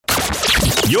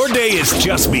Your day has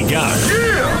just begun.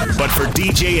 Yeah! But for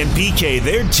DJ and PK,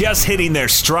 they're just hitting their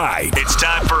stride. It's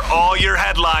time for all your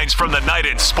headlines from the night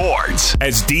in sports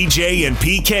as DJ and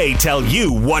PK tell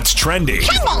you what's trending.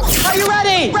 Are you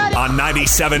ready? On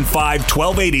 97.5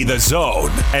 1280 The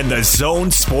Zone and The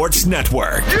Zone Sports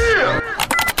Network. Yeah!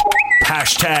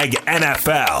 Hashtag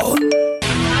NFL.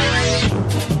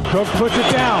 Cook puts it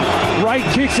down. Wright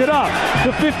kicks it up.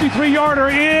 The 53-yarder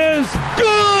is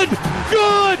good!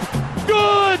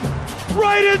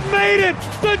 Wright has made it!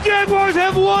 The Jaguars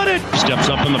have won it! Steps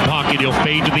up in the pocket. He'll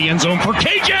fade to the end zone for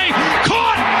KJ.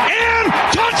 Caught and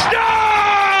touchdown!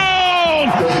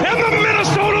 And the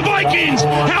Minnesota Vikings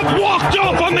have walked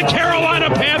off on the Carolina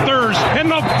Panthers. And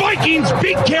the Vikings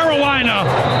beat Carolina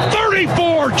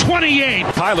 34-28.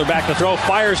 Kyler back to throw,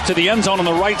 fires to the end zone on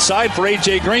the right side for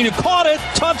A.J. Green, who caught it.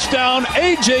 Touchdown,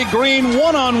 A.J. Green,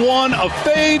 one-on-one, a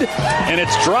fade, and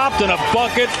it's dropped in a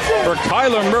bucket for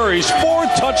Kyler Murray's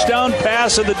fourth touchdown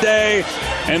pass of the day,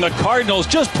 and the Cardinals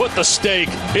just put the stake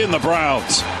in the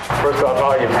Browns. First off,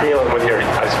 how are you feeling when your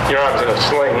arm's in a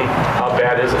sling? How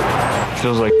bad is it?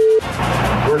 Feels like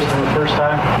Worse than the first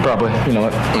time? probably, I'm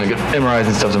gonna get MRIs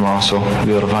and stuff tomorrow, so we'll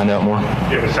be able to find out more.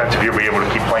 You have a sense if you'll be able to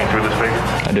keep playing through this week?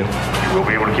 I do. You will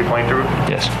be able to keep playing through it?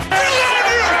 Yes.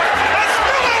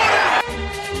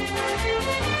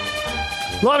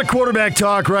 A lot of quarterback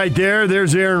talk right there.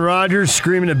 There's Aaron Rodgers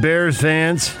screaming at Bears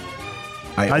fans.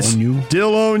 I own you.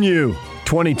 Still own you.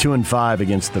 22-5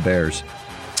 against the Bears.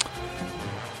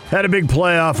 Had a big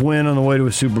playoff win on the way to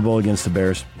a Super Bowl against the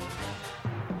Bears.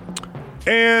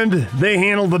 And they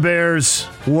handled the Bears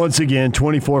once again,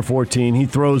 24-14. He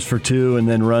throws for 2 and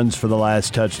then runs for the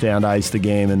last touchdown to ice the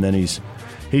game, and then he's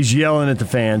yelling at the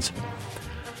fans.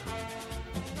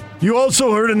 You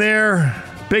also heard in there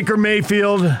Baker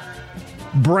Mayfield,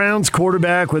 Browns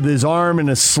quarterback, with his arm in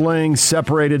a sling,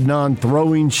 separated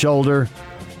non-throwing shoulder,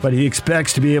 but he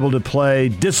expects to be able to play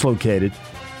dislocated,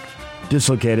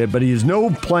 but he has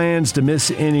no plans to miss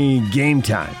any game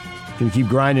time. Going to keep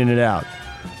grinding it out.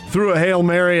 Threw a Hail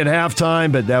Mary at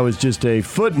halftime, but that was just a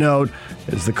footnote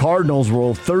as the Cardinals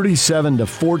roll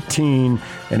 37-14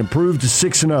 and improved to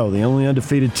 6-0, the only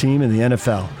undefeated team in the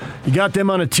NFL. You got them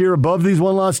on a tier above these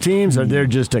one-loss teams, or they're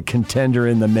just a contender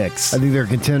in the mix? I think they're a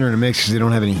contender in the mix because they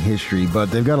don't have any history, but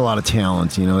they've got a lot of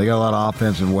talent. They got a lot of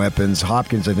offensive weapons.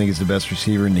 Hopkins, I think, is the best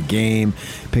receiver in the game.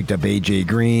 Picked up A.J.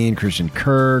 Green, Christian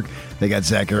Kirk. They got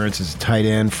Zach Ertz as a tight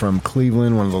end from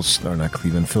Cleveland,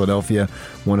 Philadelphia.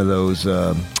 One of those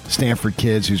Stanford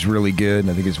kids who's really good, and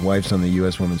I think his wife's on the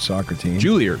U.S. women's soccer team.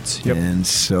 Julie Ertz. Yep. And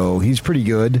so he's pretty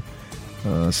good.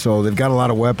 So they've got a lot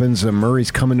of weapons.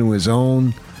 Murray's coming to his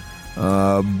own,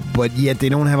 but yet they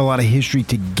don't have a lot of history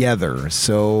together.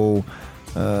 So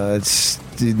they're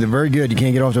very good. You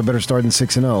can't get off to a better start than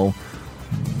 6-0.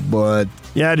 But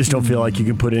yeah, I just don't feel like you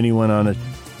can put anyone on a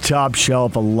top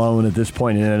shelf alone at this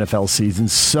point in the NFL season.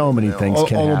 So many things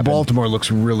can happen. Baltimore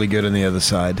looks really good on the other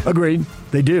side. Agreed.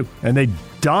 They do. And they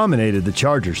dominated the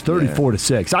Chargers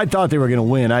 34-6. I thought they were going to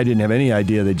win. I didn't have any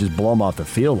idea they'd just blow them off the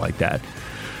field like that.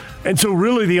 And so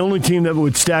really the only team that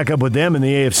would stack up with them in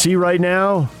the AFC right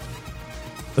now,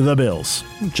 the Bills.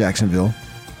 Jacksonville.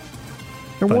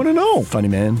 They're 1-0. Funny,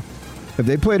 man. Have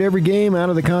they played every game out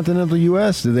of the continental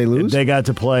U.S.? Did they lose? They got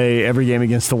to play every game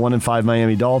against the 1-5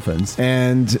 Miami Dolphins.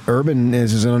 And Urban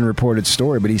is an unreported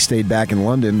story, but he stayed back in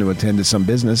London to attend to some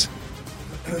business.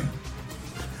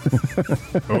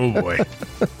 Oh, boy.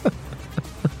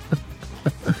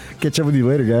 Catch up with you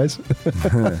later, guys.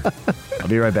 I'll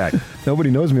be right back. Nobody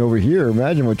knows me over here.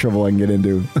 Imagine what trouble I can get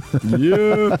into.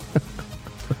 Yeah.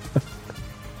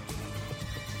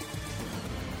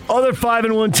 Other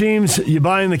 5-1 teams, you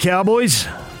buying the Cowboys?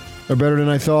 They're better than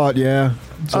I thought, yeah.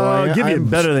 So I'll give you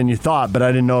better than you thought, but I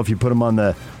didn't know if you put them on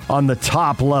the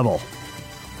top level.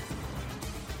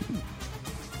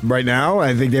 Right now,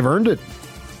 I think they've earned it.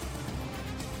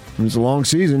 It's a long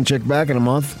season. Check back in a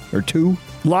month or two.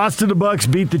 Lost to the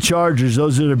Bucs, beat the Chargers.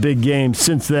 Those are their big games.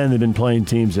 Since then, they've been playing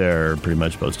teams they're pretty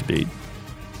much supposed to beat.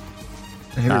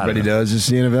 Everybody does. It's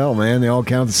the NFL, man. They all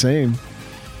count the same.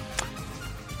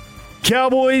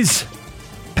 Cowboys,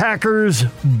 Packers,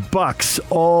 Bucks,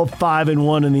 all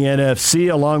 5-1 in the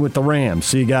NFC, along with the Rams.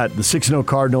 So you got the 6-0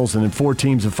 Cardinals and then 4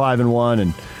 teams of 5-1,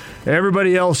 and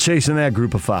everybody else chasing that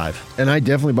group of 5. And I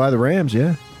definitely buy the Rams,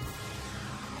 yeah.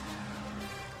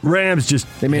 Rams just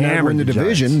they may not win the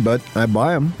division, but I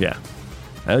buy them. Yeah.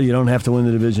 Well, you don't have to win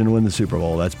the division to win the Super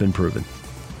Bowl. That's been proven.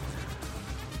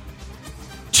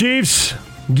 Chiefs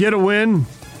get a win.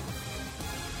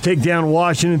 Take down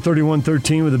Washington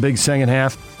 31-13 with a big second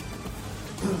half.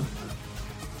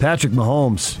 Patrick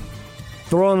Mahomes,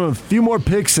 throwing a few more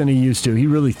picks than he used to. He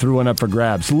really threw one up for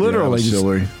grabs. Literally just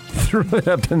threw it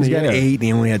up in the air. He got 8, and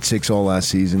he only had 6 all last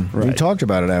season. Right. We talked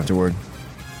about it afterward.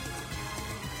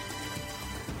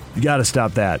 You got to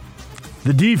stop that.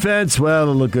 The defense, well,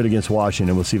 it'll look good against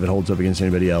Washington. We'll see if it holds up against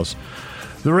anybody else.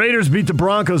 The Raiders beat the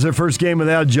Broncos their first game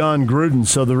without John Gruden,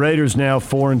 so the Raiders now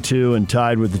 4-2 and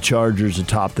tied with the Chargers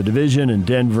atop the division, and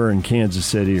Denver and Kansas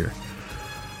City are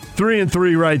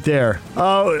 3-3 right there.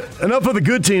 Enough of the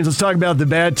good teams. Let's talk about the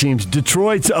bad teams.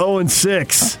 Detroit's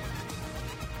 0-6.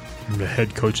 The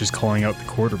head coach is calling out the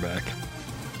quarterback.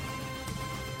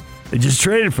 They just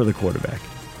traded for the quarterback.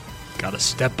 Got to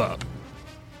step up.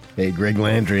 Hey, Greg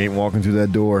Landry ain't walking through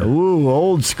that door. Ooh,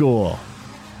 old school.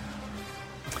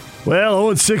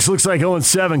 Well, 0-6 looks like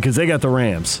 0-7 because they got the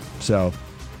Rams. So,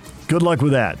 good luck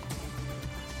with that.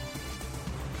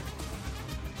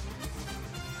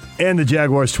 And the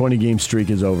Jaguars' 20-game streak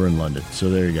is over in London. So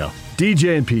there you go.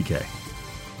 DJ and PK.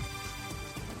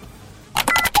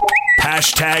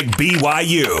 Hashtag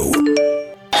BYU.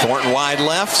 Thornton wide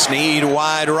left, Snead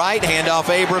wide right, handoff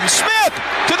Abram Smith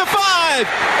to the 5,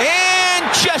 and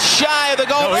just shy of the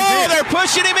goal. They're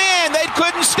pushing him in. They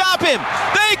couldn't stop him.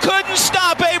 They couldn't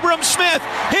stop Abram Smith.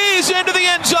 He's into the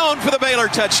end zone for the Baylor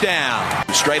touchdown.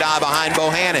 Straight eye behind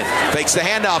Bohannon. Fakes the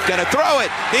handoff, gonna throw it.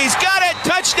 He's got it.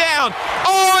 Touchdown.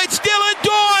 Oh, it's Dylan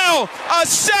Doyle. A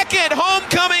second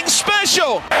homecoming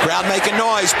special. Crowd making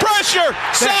noise. Pressure.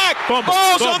 Sack.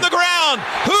 Ball's on the ground.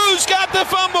 Who's got the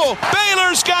fumble?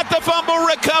 Baylor's got the fumble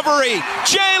recovery.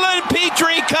 Jalen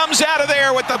Petrie comes out of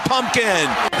there with the pumpkin.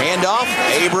 Handoff,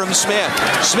 Abram Smith.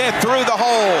 Smith through the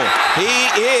hole. He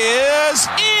is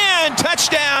in.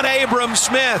 Touchdown, Abram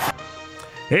Smith.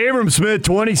 Abram Smith,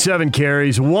 27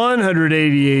 carries,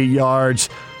 188 yards,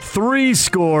 3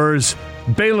 scores.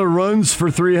 Baylor runs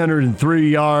for 303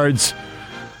 yards.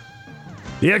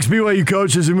 The ex-BYU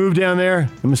coaches who moved down there,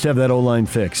 they must have that O-line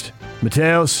fixed.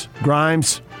 Mateos,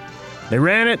 Grimes, they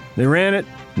ran it,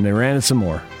 and they ran it some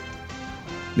more.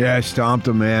 Yeah, I stomped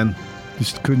them, man.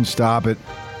 Just couldn't stop it.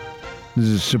 This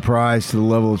is a surprise to the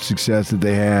level of success that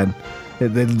they had.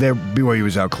 Their BYU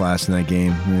was outclassed in that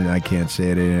game. I can't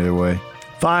say it any other way.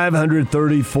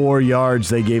 534 yards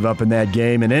they gave up in that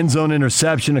game. An end zone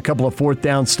interception, a couple of fourth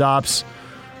down stops.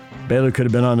 Baylor could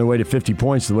have been on their way to 50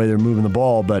 points the way they're moving the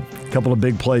ball, but a couple of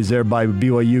big plays there by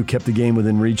BYU kept the game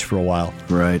within reach for a while.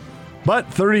 Right.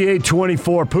 But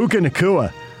 38-24, Puka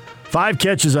Nacua, 5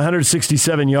 catches,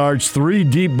 167 yards, 3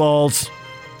 deep balls.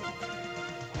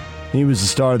 He was the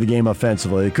star of the game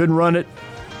offensively. They couldn't run it.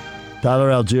 Tyler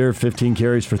Algier, 15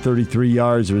 carries for 33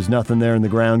 yards. There was nothing there in the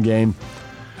ground game.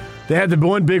 They had the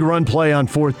one big run play on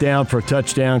fourth down for a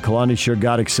touchdown. Kalani sure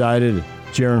got excited.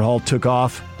 Jaron Hall took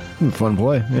off. Fun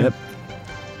play. Yeah. Yep.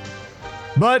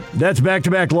 But that's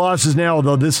back-to-back losses now,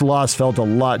 although this loss felt a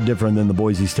lot different than the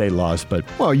Boise State loss. But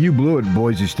well, you blew it at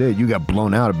Boise State. You got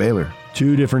blown out at Baylor.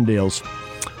 2 different deals.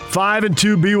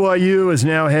 5-2 BYU is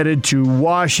now headed to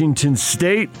Washington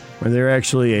State, where they're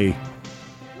actually a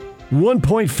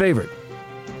 1-point favorite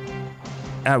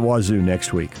at Wazoo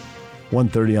next week.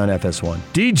 1:30 on FS1.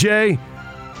 DJ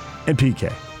and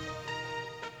PK.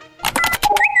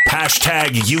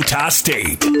 Hashtag Utah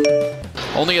State.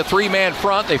 Only a 3-man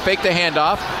front. They fake the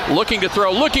handoff. Looking to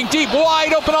throw. Looking deep.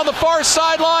 Wide open on the far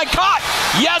sideline. Caught.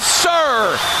 Yes,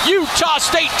 sir. Utah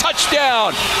State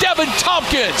touchdown. Devin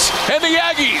Tompkins and the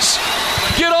Aggies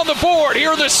get on the board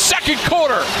here in the second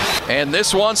quarter. And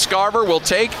this one Scarver will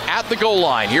take at the goal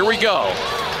line. Here we go.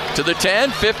 To the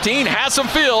 10, 15, has some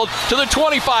field, to the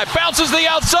 25, bounces the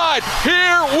outside.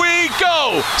 Here we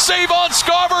go. Savon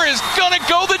Scarver is going to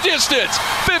go the distance.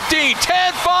 15,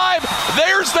 10, 5,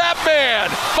 there's that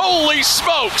man. Holy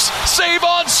smokes.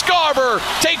 Savon Scarver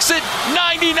takes it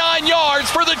 99 yards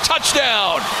for the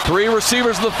touchdown. 3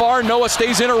 receivers to the far. Noah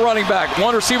stays in a running back.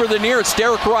 1 receiver to the near. It's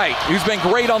Derek Wright, who's been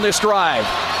great on this drive.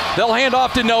 They'll hand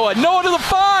off to Noah. Noah to the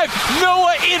 5.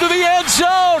 Noah into the end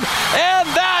zone. And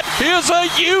that is a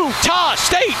Utah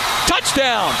State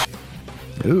touchdown.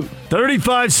 Ooh.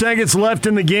 35 seconds left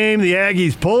in the game. The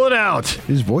Aggies pull it out.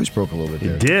 His voice broke a little bit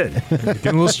there. It did. Getting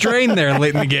a little strained there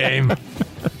late in the game.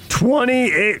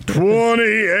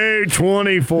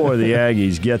 28-24. The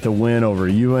Aggies get the win over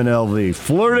UNLV.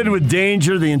 Flirted with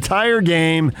danger the entire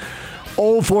game.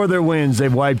 0 for their wins.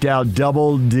 They've wiped out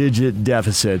double-digit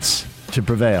deficits to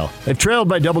prevail. They've trailed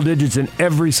by double digits in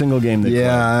every single game they played.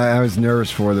 Yeah, I was nervous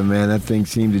for them, man. That thing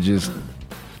seemed to just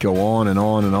go on and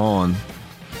on and on.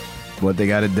 But they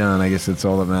got it done. I guess that's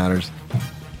all that matters.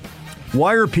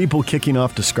 Why are people kicking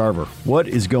off to Scarver? What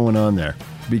is going on there?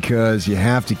 Because you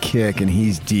have to kick, and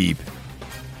he's deep.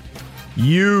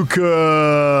 You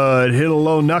could hit a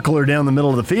low knuckler down the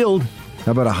middle of the field.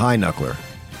 How about a high knuckler?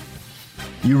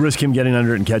 You risk him getting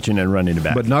under it and catching it and running it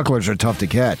back. But knucklers are tough to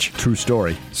catch. True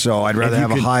story. So I'd rather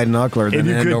have a high knuckler than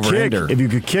an end-over-ender. If you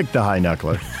could kick the high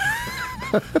knuckler,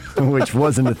 which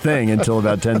wasn't a thing until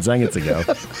about 10 seconds ago.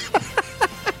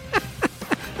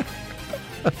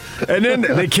 And then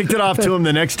they kicked it off to him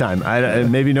the next time.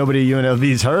 Maybe nobody at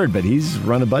UNLV's heard, but he's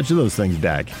run a bunch of those things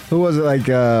back. Who was it?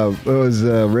 It was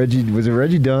Reggie. Was it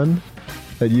Reggie Dunn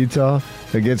at Utah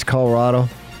against Colorado?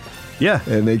 Yeah.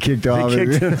 And they kicked off. They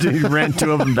kicked him. He ran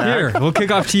two of them back. Here, we'll kick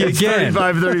off to you again.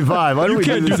 35-35. Why don't we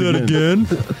can't do that again.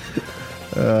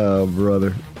 Oh,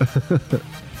 brother.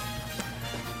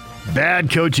 Bad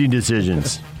coaching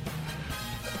decisions.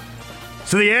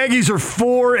 So the Aggies are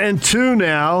 4-2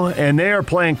 now, and they are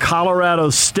playing Colorado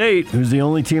State, who's the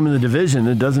only team in the division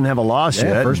that doesn't have a loss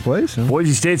yet. First place. Huh?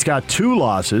 Boise State's got 2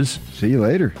 losses. See you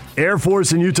later. Air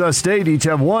Force and Utah State each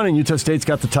have 1, and Utah State's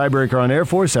got the tiebreaker on Air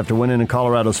Force after winning in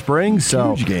Colorado Springs.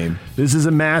 So huge game. This is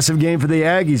a massive game for the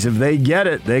Aggies. If they get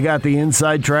it, they got the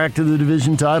inside track to the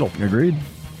division title. Agreed.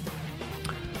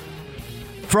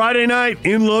 Friday night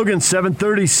in Logan,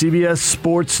 7:30, CBS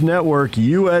Sports Network,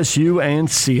 USU and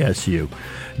CSU.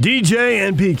 DJ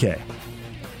and PK.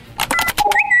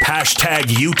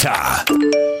 #Utah.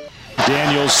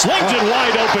 Daniels slings it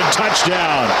wide open,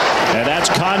 touchdown. And that's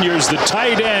Conyers, the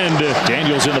tight end.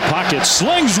 Daniels in the pocket,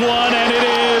 slings one, and it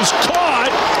is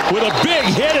caught with a big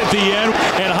hit at the end.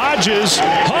 And Hodges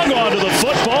hung onto the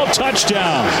football,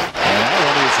 touchdown. And that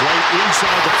one is right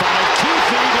inside the 5.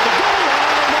 Keithy to the goal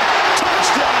line,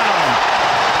 touchdown.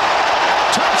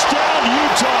 Touchdown,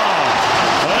 Utah.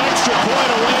 An extra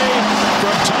point away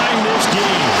from tying this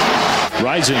game.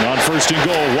 Rising on 1st and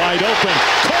goal, wide open,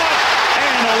 caught.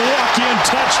 A walk-in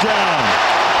touchdown.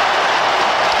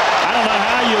 I don't know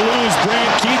how you lose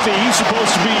Brant Keithy. He's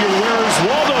supposed to be your Where's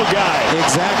Waldo guy.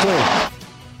 Exactly.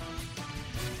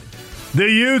 The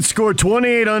Utes scored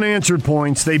 28 unanswered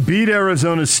points. They beat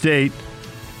Arizona State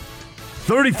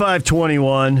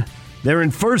 35-21. They're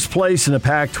in first place in the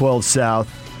Pac-12 South.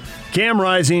 Cam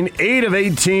Rising, 8 of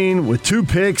 18 with 2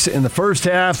 picks in the first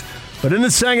half. But in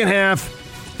the second half,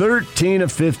 13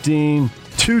 of 15.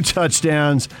 2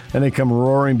 touchdowns, and they come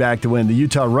roaring back to win. The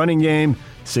Utah running game,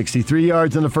 63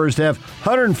 yards in the first half,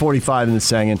 145 in the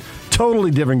second.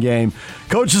 Totally different game.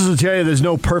 Coaches will tell you there's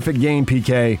no perfect game,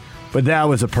 PK, but that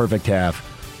was a perfect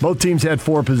half. Both teams had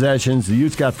 4 possessions. The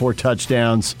Utes got 4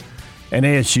 touchdowns, and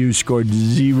ASU scored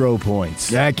 0 points.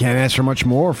 Yeah, I can't ask for much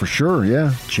more, for sure,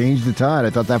 yeah. Changed the tide.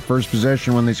 I thought that first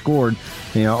possession when they scored,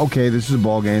 okay, this is a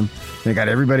ball game. They got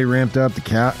everybody ramped up. The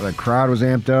crowd was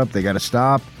amped up. They got to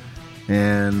stop.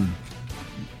 And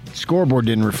scoreboard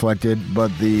didn't reflect it,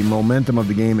 but the momentum of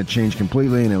the game had changed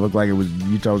completely, and it looked like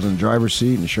Utah was in the driver's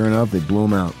seat, and sure enough, they blew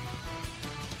them out.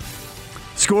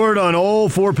 Scored on all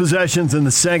 4 possessions in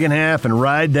the second half and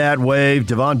ride that wave.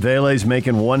 Devon Vele's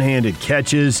making one-handed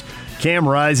catches. Cam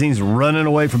Rising's running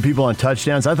away from people on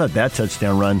touchdowns. I thought that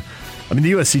touchdown run,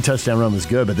 the USC touchdown run was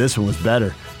good, but this one was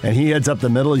better. And he heads up the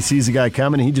middle, he sees the guy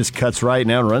coming, and he just cuts right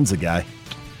now and runs the guy.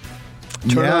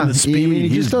 Turn on the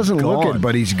speed. He just doesn't look it,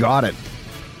 but he's got it.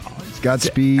 He's got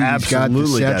speed. He's got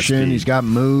deception. He's got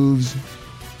moves.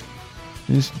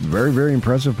 He's a very, very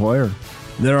impressive player.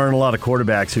 There aren't a lot of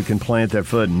quarterbacks who can plant their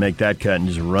foot and make that cut and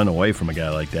just run away from a guy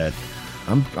like that.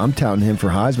 I'm touting him for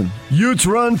Heisman. Utes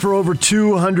run for over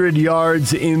 200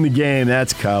 yards in the game.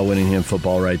 That's Kyle Whittingham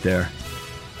football right there.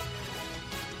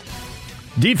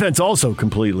 Defense also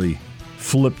completely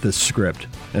flipped the script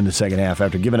in the second half.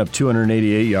 After giving up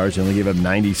 288 yards, they only gave up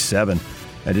 97.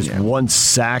 And just one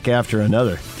sack after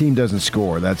another. Team doesn't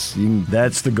score. That's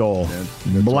the goal.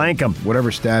 Blank them.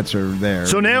 Whatever stats are there.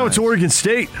 So now it's Oregon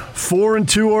State.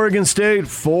 4-2 Oregon State.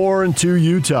 4-2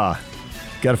 Utah.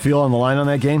 Got a feel on the line on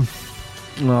that game?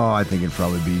 Oh, I think it'd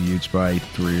probably be Utes by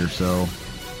 3 or so.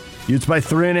 Utes by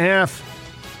 3.5.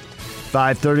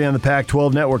 5:30 on the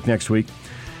Pac-12 Network next week.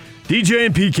 DJ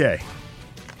and PK.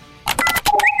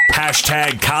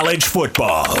 #college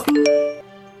football.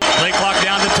 Play clock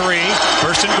down to 3.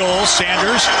 1st and goal.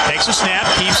 Sanders takes a snap,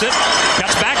 keeps it,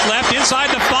 cuts back left inside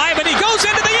the 5, and he goes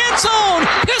into the end zone.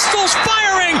 Pistols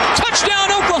firing.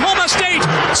 Touchdown, Oklahoma State.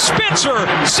 Spencer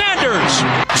Sanders.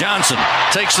 Johnson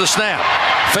takes the snap,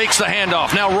 fakes the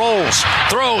handoff, now rolls,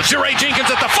 throws. Jeray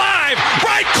Jenkins at the 5,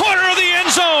 right corner of the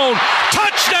end zone.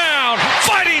 Touchdown,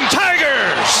 Fighting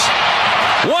Tigers.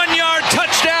 1-yard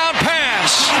touchdown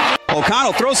pass. O'Connor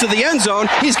Donald throws to the end zone.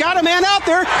 He's got a man out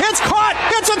there. It's caught.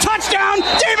 It's a touchdown.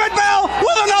 David Bell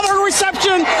with another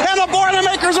reception, and the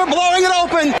Boilermakers are blowing it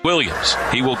open. Williams,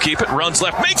 he will keep it, runs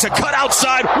left, makes a cut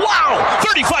outside. Wow!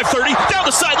 35-30, down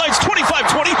the sidelines,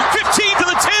 25-20, 15 to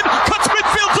the 10, cuts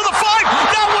midfield to the 5.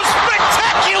 That was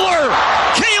spectacular!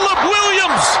 Caleb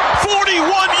Williams,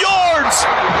 41 yards.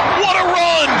 What a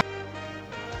run!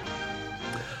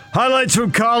 Highlights from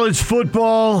college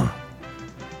football.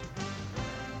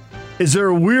 Is there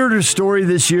a weirder story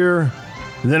this year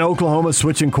than Oklahoma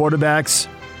switching quarterbacks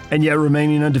and yet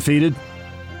remaining undefeated?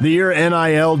 The year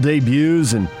NIL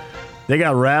debuts, and they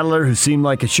got Rattler, who seemed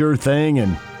like a sure thing,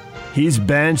 and he's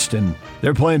benched, and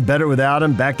they're playing better without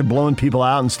him, back to blowing people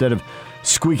out instead of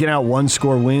squeaking out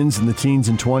one-score wins in the teens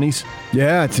and 20s.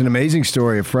 Yeah, it's an amazing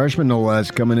story. A freshman, no less,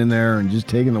 coming in there and just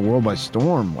taking the world by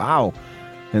storm. Wow.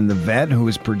 And the vet, who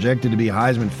is projected to be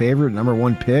Heisman favorite, number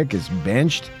 1 pick, is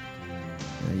benched.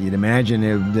 You'd imagine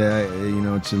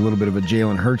it's a little bit of a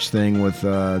Jalen Hurts thing with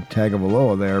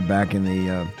Tagovailoa there back in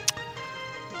the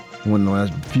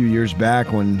last few years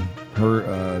back when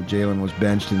Jalen was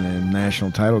benched in the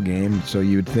national title game. So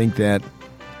you would think that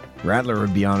Rattler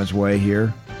would be on his way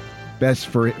here. Best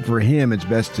for him, it's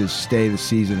best to stay the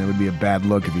season. It would be a bad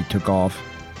look if he took off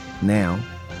now.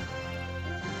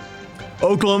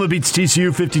 Oklahoma beats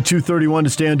TCU 52-31 to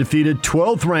stay undefeated.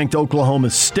 12th-ranked Oklahoma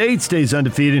State stays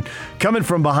undefeated, coming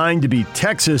from behind to beat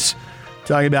Texas.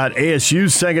 Talking about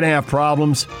ASU's second-half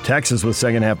problems. Texas with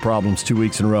second-half problems 2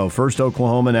 weeks in a row. First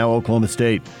Oklahoma, now Oklahoma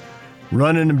State.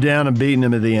 Running them down and beating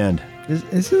them at the end.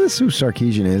 Is this who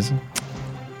Sarkisian is?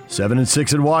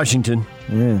 7-6 at Washington.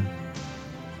 Yeah.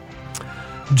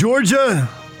 Georgia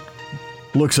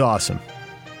looks awesome.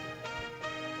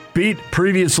 Beat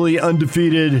previously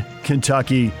undefeated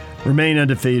Kentucky, remain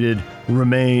undefeated,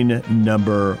 remain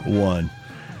number 1.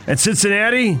 And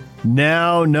Cincinnati,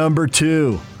 now number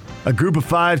 2. A group of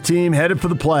 5 team headed for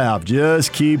the playoff.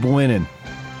 Just keep winning.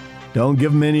 Don't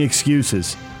give them any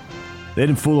excuses. They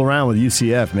didn't fool around with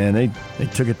UCF, man. They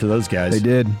took it to those guys. They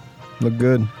did. Look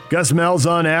good. Gus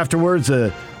Malzahn afterwards,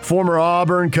 a former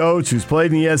Auburn coach who's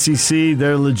played in the SEC.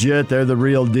 They're legit. They're the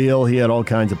real deal. He had all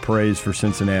kinds of praise for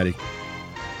Cincinnati.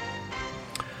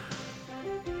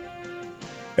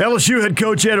 LSU head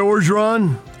coach Ed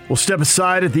Orgeron will step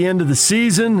aside at the end of the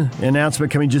season.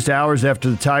 Announcement coming just hours after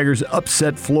the Tigers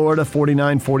upset Florida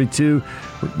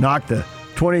 49-42. Knocked the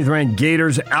 20th-ranked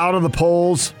Gators out of the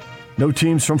polls. No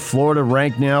teams from Florida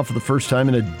ranked now for the first time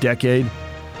in a decade.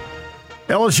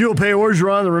 LSU will pay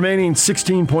Orgeron the remaining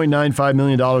 $16.95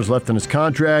 million left in his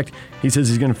contract. He says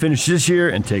he's going to finish this year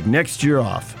and take next year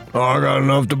off. Oh, I got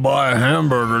enough to buy a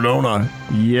hamburger, don't I?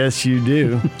 Yes, you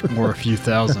do. Or a few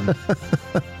thousand.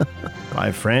 Buy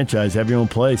a franchise, have your own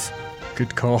place.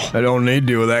 Good call. I don't need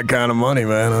to with that kind of money,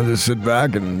 man. I'll just sit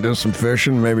back and do some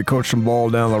fishing, maybe coach some ball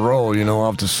down the road. I'll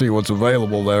have to see what's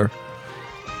available there.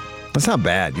 That's not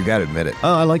bad. You got to admit it.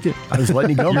 Oh, I liked it. I was letting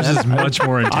you go. Yours is much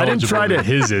more intelligible than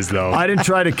his is, though. I didn't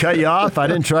try to cut you off. I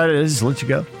didn't try to just let you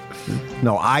go.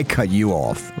 No, I cut you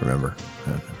off, remember.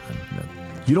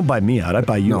 You don't buy me out. I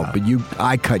buy you out. No, but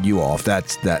I cut you off.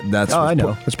 That's Oh, I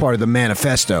know. That's part of the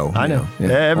manifesto. I know. Yeah.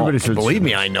 Everybody should. Believe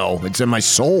me, I know. It's in my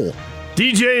soul.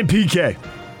 DJ and PK.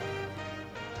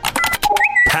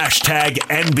 Hashtag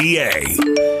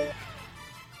NBA.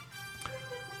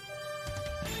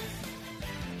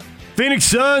 Phoenix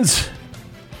Suns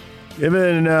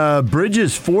giving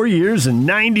Bridges 4 years and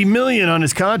 $90 million on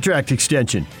his contract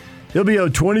extension. He'll be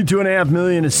owed $22.5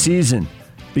 million a season,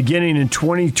 beginning in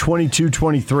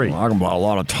 2022-23. Well, I can buy a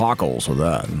lot of tacos with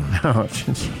that.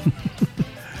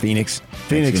 Phoenix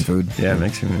Mexican food. Yeah,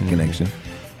 Mexican connection.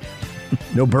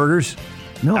 No burgers.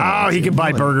 No. Oh, he can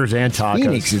buy burgers and tacos.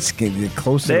 Phoenix, it's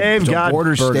close to They've a got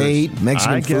border burgers. state,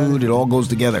 Mexican food. It all goes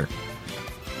together.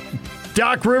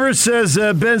 Doc Rivers says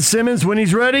Ben Simmons, when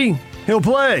he's ready, he'll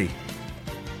play.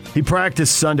 He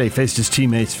practiced Sunday, faced his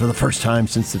teammates for the first time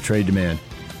since the trade demand.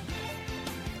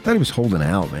 I thought he was holding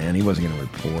out, man. He wasn't going to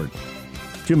report.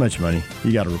 Too much money.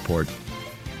 You got to report.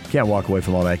 Can't walk away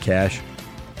from all that cash.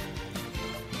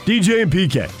 DJ and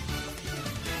PK.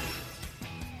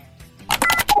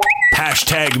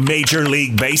 Hashtag Major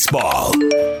League Baseball.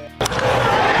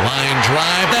 Line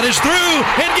drive, that is through.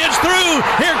 It gets through.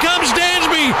 Here comes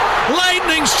Dansby.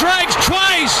 Lightning strikes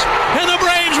twice, and the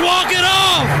Braves walk it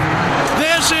off.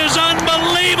 This is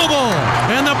unbelievable.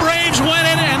 And the Braves win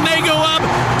it, and they go up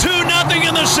 2-0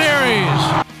 in the series.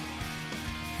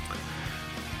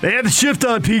 They had the shift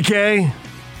on, PK.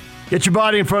 Get your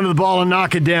body in front of the ball and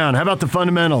knock it down. How about the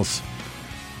fundamentals?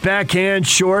 Backhand,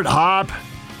 short, hop.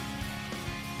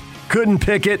 Couldn't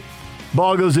pick it.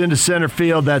 Ball goes into center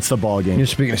field. That's the ball game. You're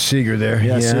speaking of Seager there.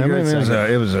 Yeah, Seager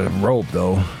it was a rope,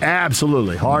 though.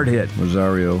 Absolutely. Hard hit.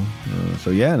 Rosario.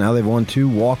 Now they've won 2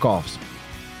 walk-offs.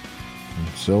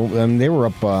 So they were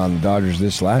up on the Dodgers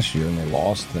this last year, and they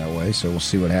lost that way. So we'll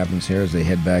see what happens here as they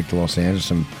head back to Los Angeles.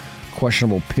 Some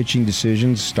questionable pitching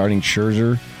decisions, starting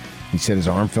Scherzer. He said his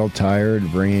arm felt tired.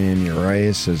 Bringing in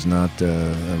Urias as not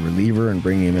a reliever and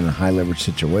bringing him in a high-leverage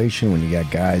situation when you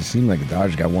got guys. It seemed like the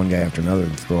Dodgers got one guy after another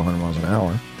to throw 100 miles an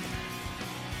hour.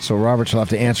 So Roberts will have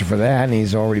to answer for that, and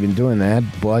he's already been doing that.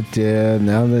 But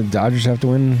now the Dodgers have to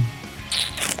win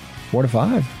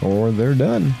 4-5, or they're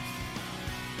done.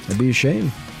 That'd be a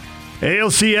shame.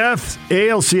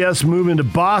 ALCS moving to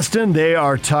Boston. They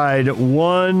are tied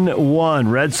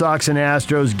 1-1. Red Sox and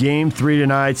Astros, Game 3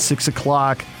 tonight, 6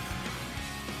 o'clock.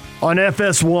 On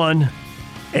FS1,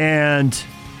 and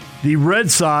the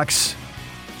Red Sox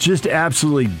just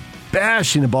absolutely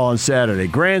bashing the ball on Saturday.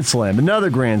 Grand slam, another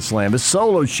grand slam, a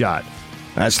solo shot.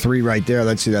 That's 3 right there.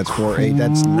 Let's see, that's 4, 8.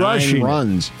 That's 9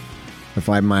 runs, if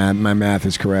my math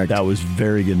is correct. That was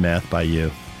very good math by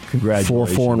you.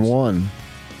 Congratulations. 4-4-1.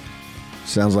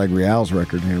 Sounds like Real's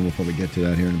record here. We'll probably get to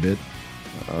that here in a bit.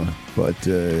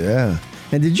 Yeah.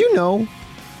 And did you know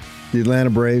the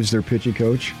Atlanta Braves, their pitching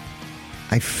coach,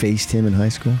 I faced him in high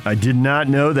school? I did not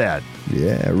know that.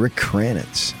 Yeah, Rick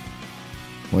Kranitz.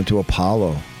 Went to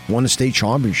Apollo. Won the state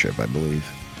championship, I believe.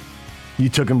 You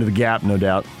took him to the Gap, no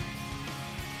doubt.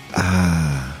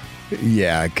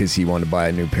 Yeah, because he wanted to buy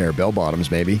a new pair of bell-bottoms,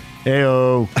 maybe.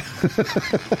 Ayo.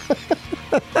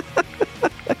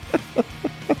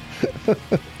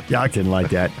 Doc didn't like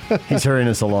that. He's hurrying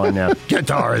us along now. Get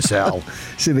to RSL.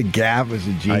 See, the Gap was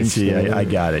a jeans. I see. I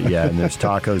got it. Yeah, and there's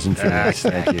tacos and Phoenix.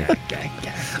 Thank you.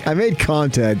 I made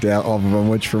contact off of him,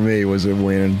 which for me was a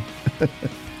win.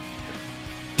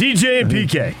 DJ and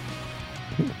PK.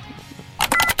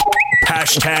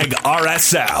 Hashtag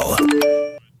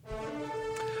RSL.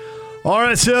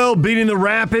 RSL beating the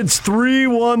Rapids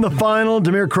 3-1 the final.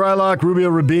 Damir Kreilach, Rubio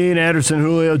Rabin, Anderson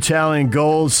Julio tallying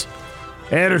goals.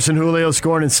 Anderson Julio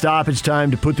scoring in stoppage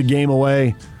time to put the game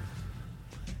away.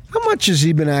 How much has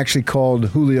he been actually called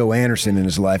Julio Anderson in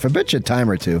his life? I bet you a time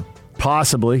or two.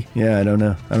 Possibly. Yeah, I don't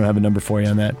know. I don't have a number for you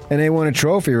on that. And they won a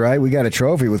trophy, right? We got a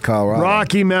trophy with Colorado.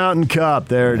 Rocky Mountain Cup.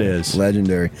 There it is.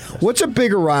 Legendary. What's a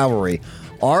bigger rivalry?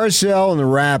 RSL and the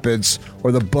Rapids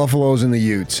or the Buffaloes and the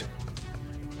Utes?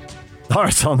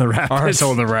 RSL and the Rapids. RSL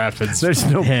and the Rapids. There's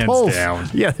no hands pulse. Down.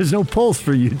 Yeah, there's no pulse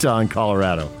for Utah and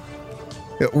Colorado.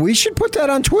 We should put that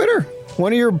on Twitter.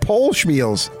 One of your poll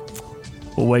spiels.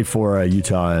 We'll wait for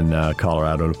Utah and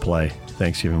Colorado to play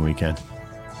Thanksgiving weekend.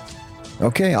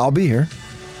 Okay, I'll be here.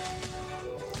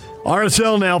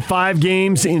 RSL now 5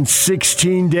 games in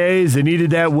 16 days. They needed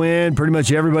that win. Pretty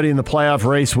much everybody in the playoff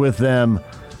race with them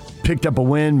picked up a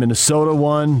win. Minnesota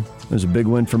won. It was a big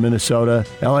win for Minnesota.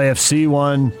 LAFC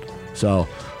won. So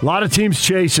a lot of teams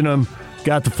chasing them.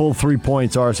 Got the full 3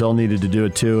 points. RSL needed to do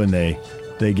it too, and they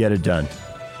get it done.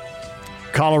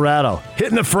 Colorado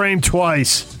hitting the frame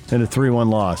twice in a 3-1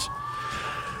 loss.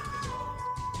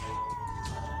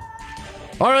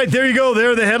 All right, there you go. There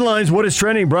are the headlines. What is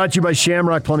trending? Brought to you by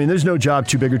Shamrock Plumbing. There's no job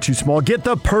too big or too small. Get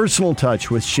the personal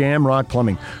touch with Shamrock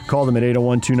Plumbing. Call them at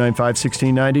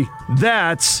 801-295-1690.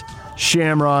 That's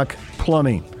Shamrock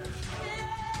Plumbing.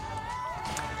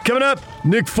 Coming up,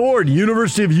 Nick Ford,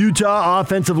 University of Utah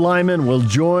offensive lineman, will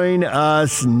join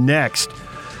us next.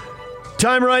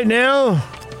 Time right now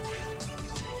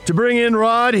to bring in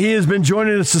Rod. He has been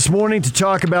joining us this morning to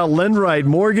talk about LendRight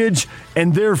Mortgage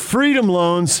and their Freedom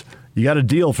Loans. You got a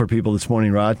deal for people this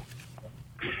morning, Rod.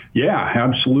 Yeah,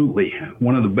 absolutely.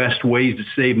 One of the best ways to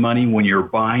save money when you're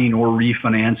buying or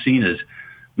refinancing is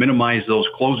minimize those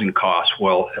closing costs.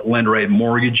 Well, at LendRight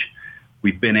Mortgage,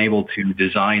 we've been able to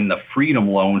design the Freedom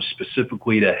Loans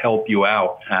specifically to help you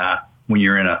out when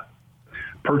you're in a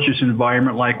purchase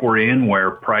environment like we're in,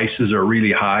 where prices are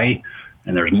really high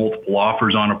and there's multiple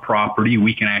offers on a property.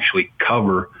 We can actually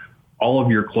cover all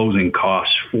of your closing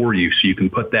costs for you, so you can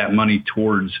put that money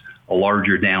towards a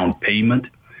larger down payment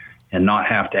and not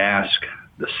have to ask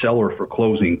the seller for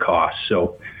closing costs.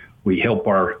 So we help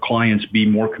our clients be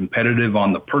more competitive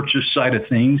on the purchase side of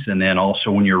things. And then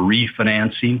also when you're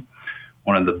refinancing,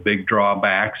 one of the big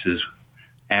drawbacks is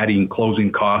adding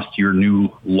closing costs to your new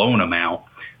loan amount.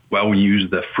 Well, when you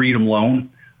use the Freedom Loan,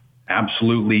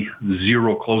 absolutely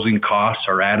zero closing costs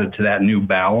are added to that new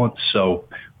balance. So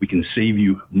we can save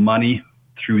you money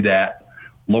through that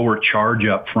lower charge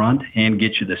up front and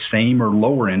get you the same or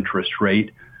lower interest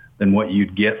rate than what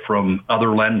you'd get from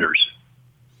other lenders.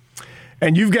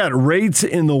 And you've got rates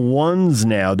in the ones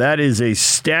now. That is a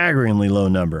staggeringly low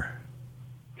number.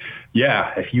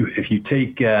 Yeah, if you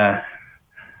take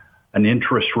an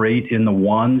interest rate in the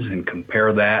ones and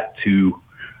compare that to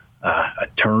a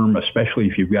term, especially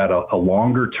if you've got a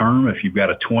longer term, if you've got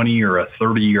a 20 or a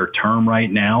 30-year term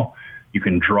right now, you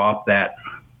can drop that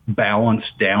balance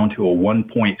down to a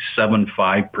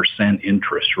 1.75%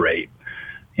 interest rate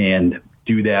and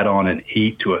do that on an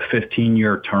 8 to a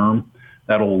 15-year term.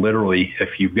 That'll literally,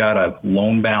 if you've got a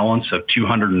loan balance of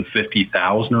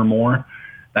 $250,000 or more,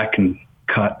 that can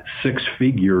cut 6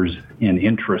 figures in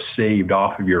interest saved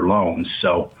off of your loans.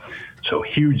 So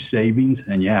huge savings,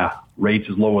 and rates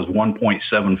as low as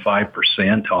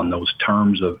 1.75% on those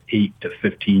terms of 8 to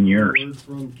 15 years.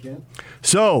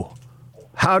 So,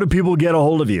 how do people get a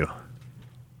hold of you?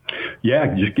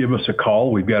 Yeah, just give us a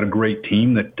call. We've got a great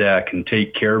team that can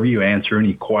take care of you, answer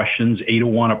any questions.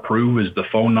 801-APPROVE is the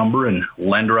phone number, and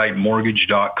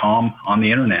lendrightmortgage.com on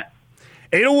the internet.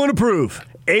 801-APPROVE.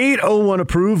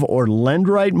 801-APPROVE or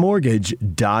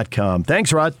lendrightmortgage.com.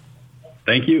 Thanks, Rod.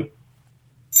 Thank you.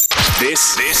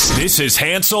 This is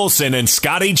Hans Olsen and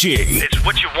Scotty G. It's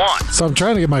what you want. So I'm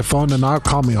trying to get my phone to not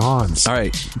call me Hans. All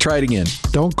right, try it again.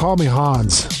 Don't call me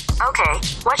Hans. Okay,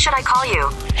 what should I call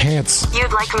you? Hans.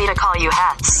 You'd like me to call you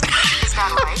Hats. Is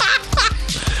that right?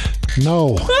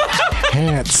 No.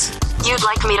 Hans. You'd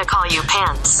like me to call you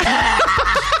Pants.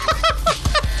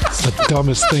 It's the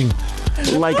dumbest thing.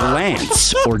 Like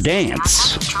Lance or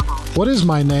Dance. What is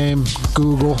my name,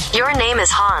 Google? Your name is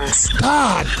Hans.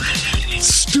 God!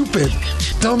 Stupid,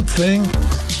 dumb thing.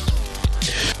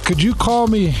 Could you call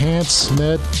me Hans,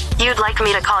 Ned? You'd like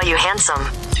me to call you Handsome.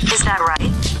 Is that right?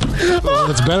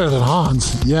 Well, it's better than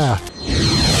Hans, yeah.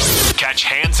 Catch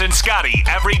Hans and Scotty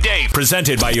every day,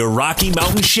 presented by your Rocky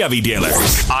Mountain Chevy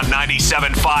dealers on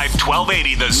 97.5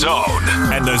 1280 The Zone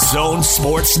and The Zone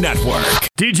Sports Network.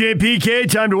 DJ and PK,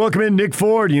 time to welcome in Nick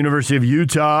Ford, University of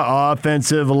Utah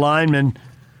offensive lineman.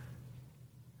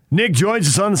 Nick joins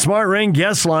us on the Smart Rain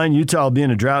guest line. Utah will be in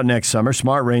a drought next summer.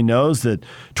 Smart Rain knows that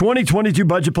 2022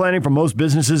 budget planning for most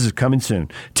businesses is coming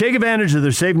soon. Take advantage of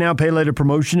their Save Now, Pay Later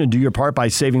promotion and do your part by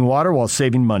saving water while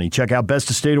saving money. Check out Best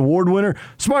of State Award winner,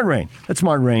 Smart Rain at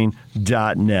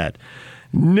smartrain.net.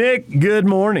 Nick, good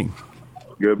morning.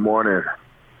 Good morning.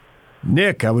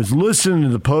 Nick, I was listening to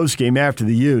the postgame after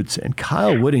the Utes, and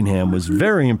Kyle Whittingham was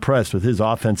very impressed with his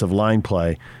offensive line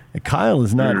play. And Kyle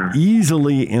is not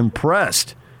easily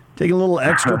impressed. Taking a little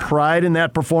extra pride in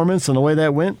that performance and the way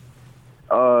that went?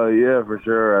 Yeah, for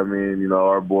sure. I mean,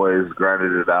 our boys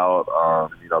grinded it out,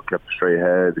 kept a straight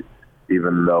head,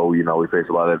 even though, we faced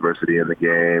a lot of adversity in the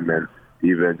game and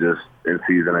even just in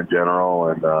season in general,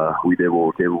 and we did what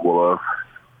we're capable of.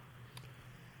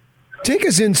 Take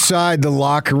us inside the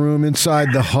locker room,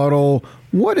 inside the huddle.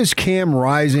 What is Cam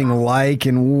Rising like,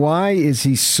 and why is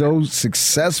he so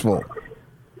successful?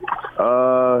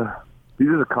 He's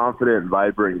just a confident,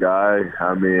 vibrant guy.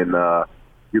 I mean,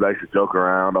 he likes to joke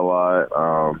around a lot.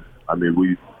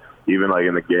 We even like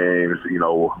in the games,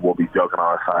 we'll be joking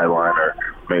on the sideline or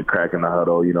maybe cracking the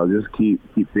huddle. Just keep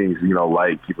things,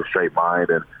 light, keep a straight mind,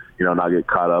 and not get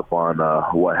caught up on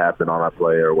what happened on that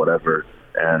play or whatever.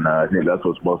 And I think that's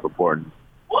what's most important.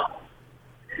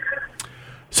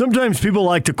 Sometimes people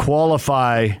like to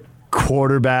qualify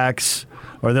quarterbacks,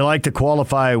 or they like to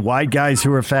qualify wide guys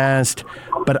who are fast.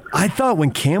 But I thought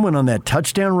when Cam went on that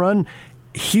touchdown run,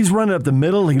 he's running up the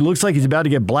middle. He looks like he's about to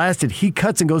get blasted. He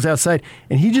cuts and goes outside,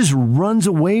 and he just runs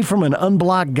away from an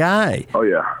unblocked guy. Oh,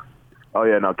 yeah.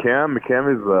 No, Cam is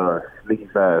sneaky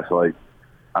fast. Like,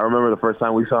 I remember the first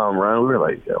time we saw him run, we were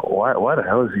like, why the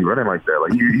hell is he running like that?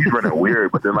 Like, he's running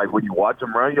weird. But then, like, when you watch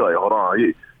him run, you're like, hold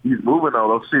on. He's moving,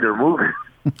 though. Those feet are moving.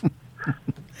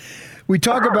 We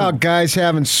talk about guys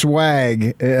having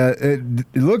swag. It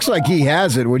looks like he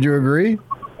has it. Would you agree?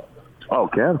 Oh,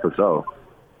 Cam for sure.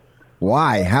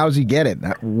 Why? How does he get it?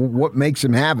 What makes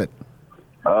him have it?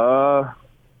 I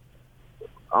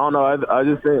don't know. I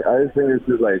just think it's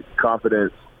just like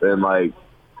confidence and like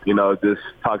just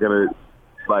talking to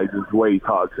like just the way he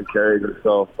talks and carries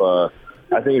himself. I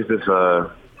think it's just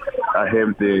a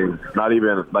him thing, not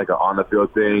even like an on the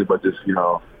field thing, but just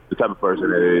the type of person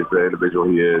it is, the individual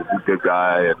he is. He's a good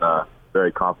guy and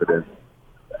very confident.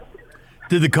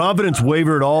 Did the confidence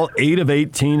waver at all? 8 of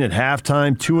 18 at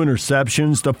halftime, 2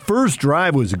 interceptions. The first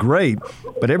drive was great,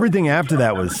 but everything after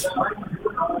that was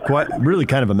really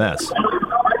kind of a mess.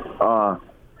 I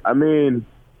mean,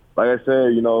 like I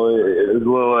said, it was a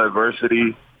little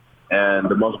adversity, and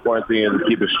the most important thing is to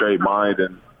keep a straight mind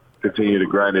and continue to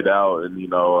grind it out and,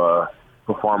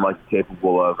 perform like you're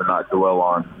capable of and not dwell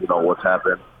on, what's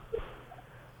happened.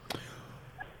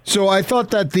 So I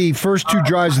thought that the first two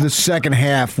drives of the second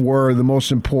half were the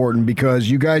most important because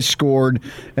you guys scored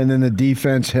and then the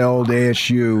defense held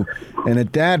ASU. And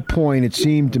at that point, it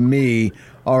seemed to me,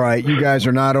 all right, you guys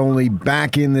are not only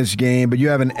back in this game, but you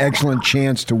have an excellent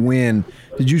chance to win.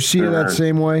 Did you see it that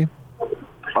same way?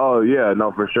 Oh, yeah,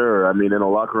 no, for sure. I mean, in the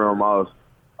locker room, I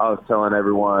was telling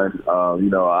everyone,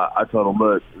 I told them,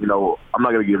 look, I'm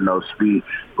not going to give no speech,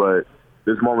 but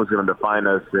this moment's going to define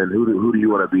us, and who do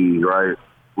you want to be, right?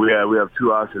 We have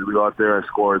two options. We go out there and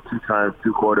score 2 times,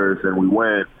 2 quarters, and we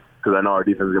win because I know our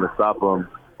defense is going to stop them,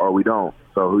 or we don't.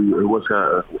 So what's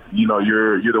going to,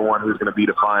 you're the one who's going to be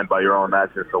defined by your own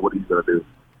actions. So what are you going to do?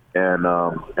 And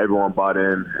everyone bought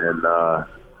in, and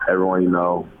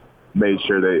everyone, made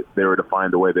sure they were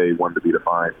defined the way they wanted to be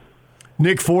defined.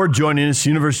 Nick Ford joining us,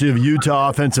 University of Utah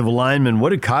offensive lineman. What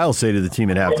did Kyle say to the team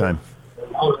at halftime?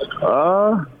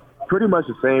 Pretty much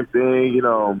the same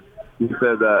thing. He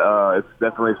said that it's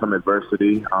definitely some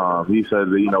adversity. He said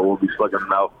that, we'll be slugging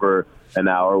them out for an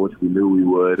hour, which we knew we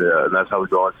would. And that's how we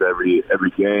go into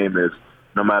every game is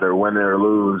no matter win or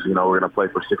lose, we're going to play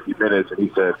for 60 minutes. And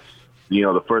he said,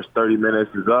 the first 30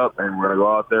 minutes is up, and we're going to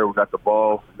go out there. We got the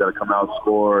ball. We got to come out and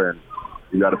score, and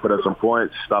you got to put us some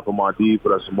points, stop them on D,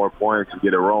 put us some more points, and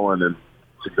get it rolling. And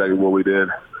that's exactly what we did.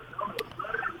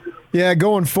 Yeah,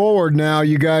 going forward now,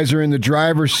 you guys are in the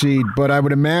driver's seat, but I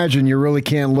would imagine you really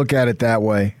can't look at it that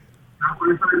way.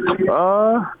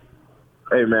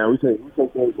 Hey, man, we take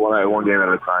things one game at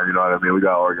a time, you know what I mean? We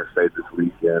got Oregon State this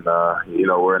week, and,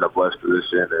 we're in a blessed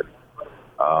position,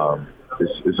 and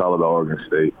it's all about Oregon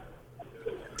State.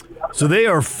 So they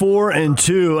are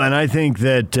 4-2, and I think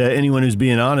that anyone who's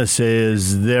being honest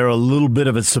says they're a little bit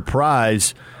of a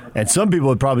surprise, and some people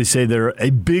would probably say they're a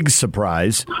big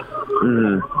surprise.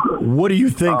 Mm-hmm. What do you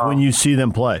think when you see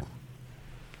them play?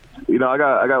 I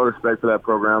got respect for that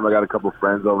program. I got a couple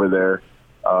friends over there.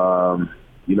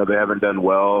 They haven't done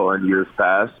well in years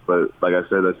past, but like I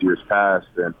said, that's years past,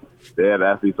 and they have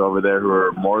athletes over there who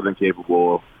are more than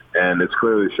capable, and it's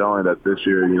clearly showing that this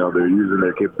year, they're using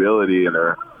their capability and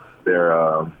their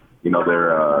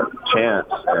chance,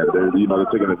 and they're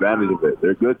taking advantage of it.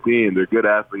 They're a good team. They're good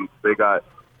athletes. They got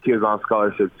kids on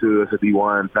scholarship too. It's a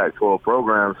D1 Pac-12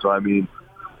 program, so I mean,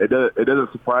 it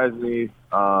doesn't surprise me.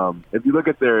 If you look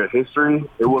at their history,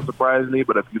 it will surprise me.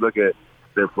 But if you look at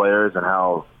their players and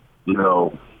how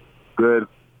good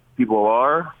people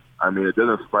are, I mean, it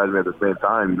doesn't surprise me at the same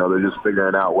time. They're just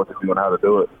figuring out what to do and how to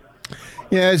do it.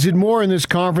 Yeah, is it more in this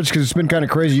conference? Because it's been kind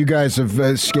of crazy. You guys have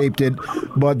escaped it,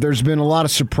 but there's been a lot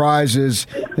of surprises.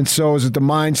 And so is it the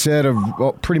mindset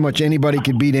of pretty much anybody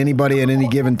could beat anybody at any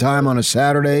given time on a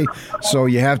Saturday, so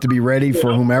you have to be ready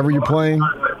for whomever you're playing?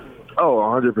 Oh,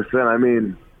 100%. I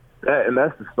mean, and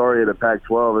that's the story of the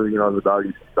Pac-12 is,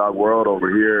 the dog world over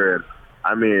here. And,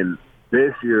 I mean,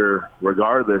 this year,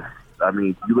 regardless, I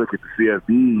mean, you look at the CFB,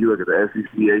 you look at the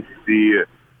SEC, ACC,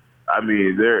 I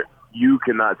mean, you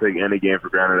cannot take any game for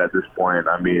granted at this point.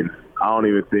 I mean, I don't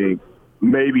even think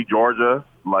maybe Georgia,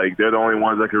 they're the only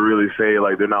ones that can really say,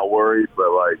 they're not worried.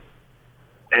 But,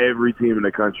 every team in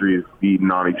the country is beating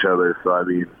on each other. So, I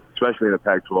mean, especially in the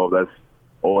Pac-12, that's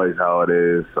always how it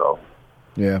is. So,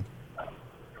 yeah.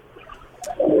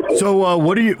 So,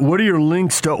 what are your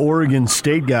links to Oregon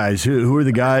State guys? Who are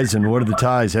the guys and what are the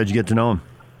ties? How'd you get to know them?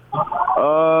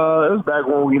 It was back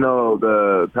when,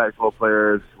 the Pac-12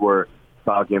 players were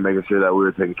talking, making sure that we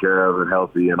were taken care of and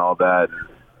healthy and all that.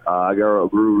 I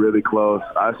grew really close.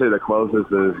 I say the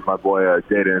closest is my boy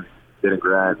Jaden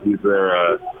Grant. He's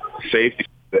their safety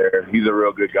there. He's a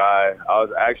real good guy. I was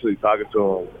actually talking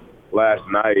to him last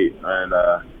night and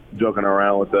joking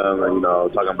around with them and,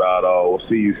 talking about, we'll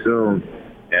see you soon.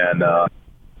 And,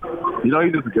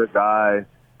 he's just a good guy.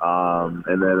 And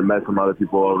then I met some other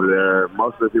people over there.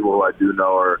 Most of the people who I do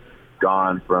know are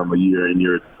gone from 2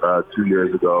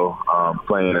 years ago,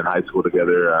 playing in high school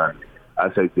together. I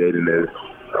say Jaden is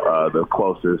the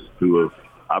closest to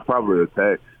I probably would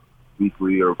text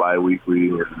weekly or bi-weekly,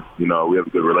 and, we have a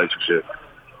good relationship.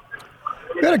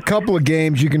 We got a couple of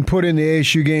games you can put in the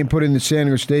ASU game, put in the San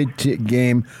Diego State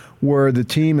game, where the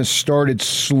team has started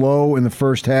slow in the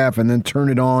first half and then turn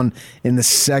it on in the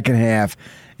second half.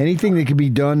 Anything that could be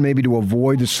done maybe to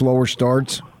avoid the slower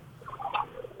starts?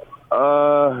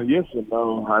 Yes and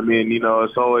no. I mean,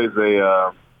 it's always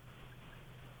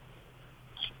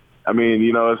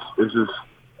it's just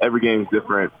every game's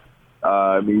different.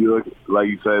 I mean, you look, like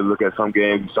you said, look at some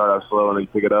games, you start out slow and then you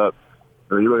pick it up.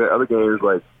 And you look at other games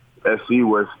like SC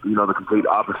where it's, the complete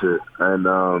opposite. And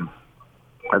I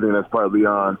think that's partly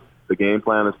on the game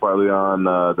plan, it's partly on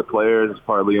the players, it's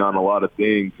partly on a lot of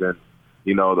things. And,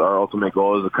 our ultimate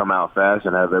goal is to come out fast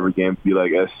and have every game be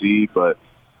like SC, but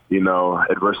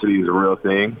adversity is a real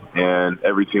thing, and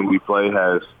every team we play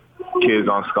has kids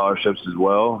on scholarships as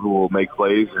well who will make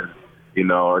plays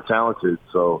and, are talented.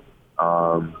 So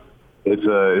it's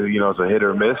a hit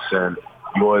or miss, and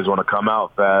you always want to come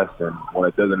out fast, and when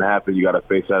it doesn't happen, you got to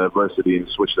face that adversity and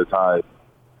switch the tide.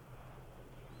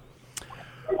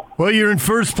 Well, you're in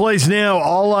first place now.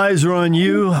 All eyes are on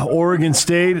you. Oregon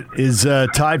State is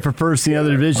tied for first in the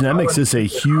other division. That makes this a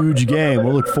huge game.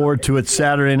 We'll look forward to it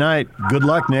Saturday night. Good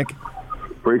luck, Nick.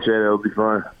 Appreciate it. It'll be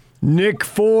fun. Nick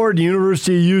Ford,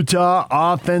 University of Utah,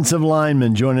 offensive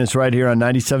lineman, joining us right here on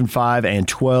 97.5 and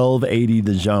 1280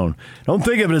 The Zone. Don't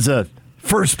think of it as a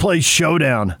first-place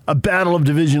showdown, a battle of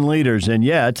division leaders, and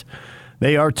yet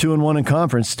they are 2-1 in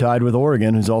conference, tied with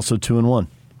Oregon, who's also 2-1.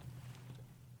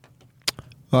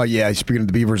 Yeah, speaking of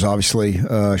the Beavers, obviously,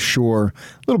 sure.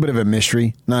 A little bit of a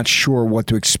mystery. Not sure what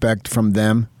to expect from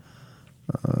them.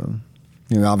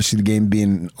 Obviously the game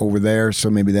being over there,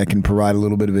 so maybe that can provide a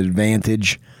little bit of an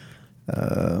advantage.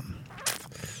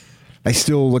 I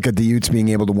still look at the Utes being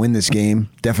able to win this game,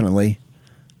 definitely.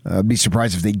 I'd be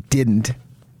surprised if they didn't.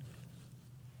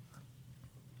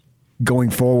 Going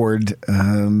forward,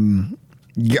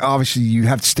 obviously you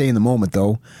have to stay in the moment,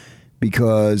 though,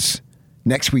 because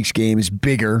next week's game is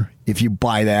bigger if you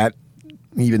buy that,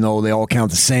 even though they all count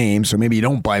the same. So maybe you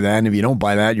don't buy that, and if you don't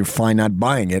buy that, you're fine not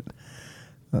buying it.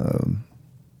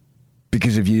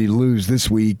 Because if you lose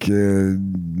this week,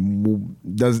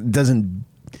 doesn't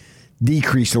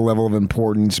decrease the level of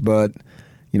importance, but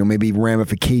maybe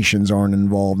ramifications aren't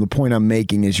involved. The point I'm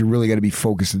making is you really got to be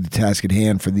focused at the task at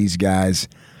hand for these guys.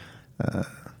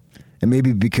 And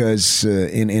maybe because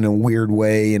in a weird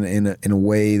way, in a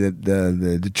way that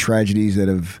the tragedies that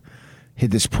have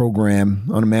hit this program,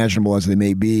 unimaginable as they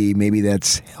may be, maybe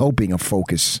that's helping a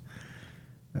focus.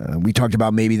 We talked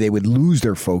about maybe they would lose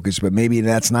their focus, but maybe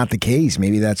that's not the case.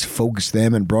 Maybe that's focused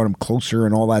them and brought them closer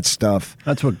and all that stuff.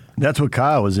 That's what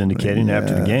Kyle was indicating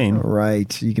after the game.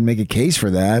 Right. You can make a case for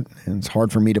that, and it's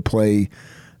hard for me to play,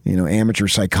 amateur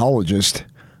psychologist.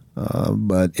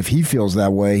 But if he feels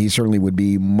that way, he certainly would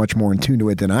be much more in tune to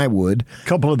it than I would. A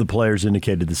couple of the players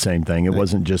indicated the same thing. It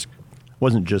wasn't just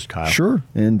Kyle. Sure,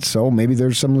 and so maybe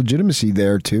there's some legitimacy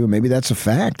there too. Maybe that's a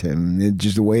fact, and it's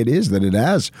just the way it is that it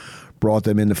has brought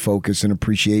them into focus and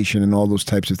appreciation and all those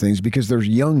types of things, because there's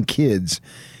young kids,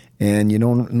 and you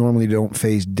normally don't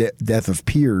face death of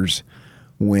peers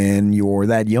when you're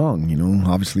that young.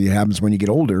 Obviously it happens when you get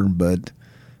older, but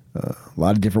a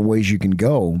lot of different ways you can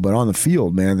go. But on the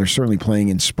field, man, they're certainly playing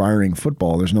inspiring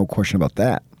football. There's no question about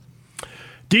that.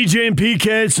 DJ and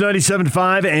PK, it's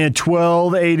 97.5 and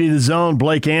 1280 The Zone.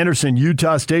 Blake Anderson,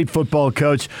 Utah State football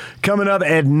coach, coming up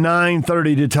at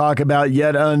 9:30 to talk about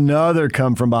yet another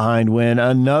come-from-behind win,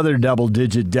 another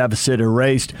double-digit deficit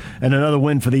erased, and another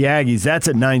win for the Aggies. That's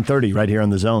at 9:30 right here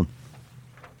on The Zone.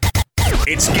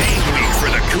 It's game week for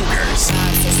the Cougars.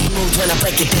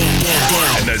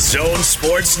 And the Zone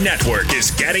Sports Network is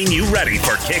getting you ready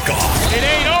for kickoff. It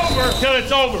ain't over till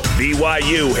it's over.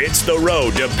 BYU hits the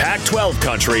road to Pac-12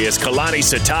 country as Kalani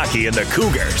Sitake and the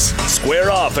Cougars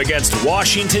square off against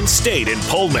Washington State in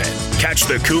Pullman. Catch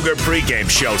the Cougar pregame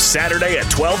show Saturday at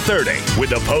 12:30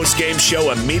 with the postgame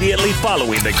show immediately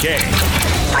following the game.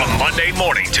 From Monday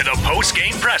morning to the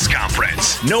postgame press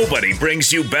conference, nobody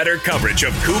brings you better coverage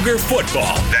of Cougar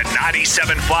football than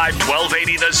 97.5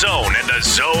 1280 The Zone and the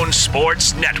Zone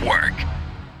Sports Network.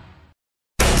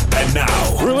 And now,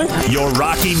 your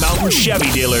Rocky Mountain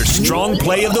Chevy dealer's strong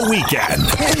play of the weekend.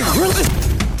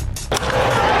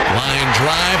 Line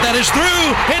drive, that is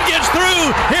through. It gets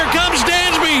through. Here comes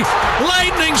Dansby.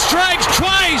 Lightning strikes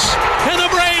twice, and the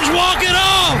Braves walk it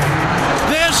off.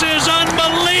 This is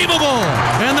unbelievable.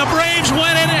 And the Braves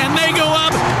win it, and they go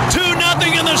up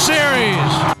 2-0 in the series.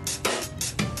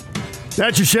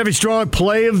 That's your Chevy Strong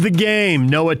play of the game.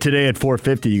 Know it today at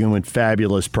 4:50. You can win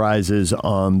fabulous prizes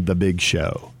on the big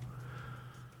show.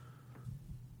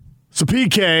 So,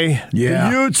 PK, the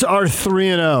Utes are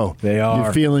 3-0. They are.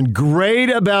 You feeling great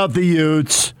about the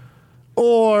Utes,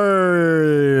 or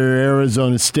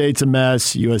Arizona State's a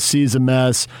mess, USC's a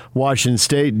mess, Washington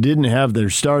State didn't have their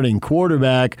starting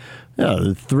quarterback. Yeah,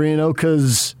 they're 3-0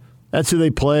 because that's who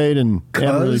they played, and they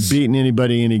haven't really beaten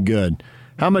anybody any good.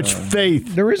 How much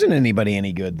faith? There isn't anybody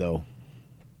any good, though.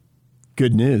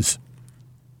 Good news.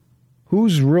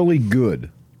 Who's really good?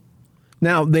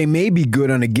 Now, they may be good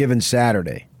on a given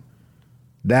Saturday.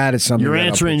 That is something. You're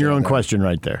answering your own question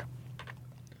right there.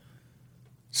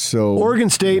 So Oregon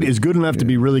State is good enough to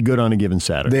be really good on a given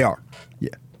Saturday. They are,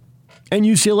 yeah. And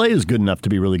UCLA is good enough to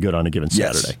be really good on a given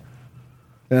Saturday.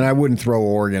 And I wouldn't throw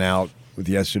Oregon out with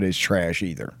yesterday's trash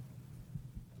either.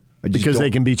 Because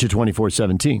they can beat you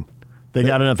 24-17. They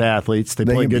got enough athletes. They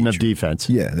play good enough defense.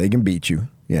 Yeah, they can beat you.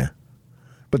 Yeah.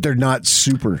 But they're not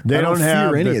super. They don't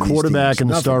have any the of quarterback and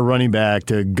the Nothing. star running back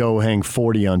to go hang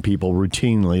 40 on people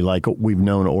routinely like we've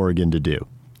known Oregon to do.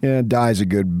 Yeah, Dye's a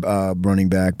good running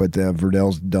back, but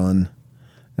Verdell's done.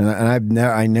 And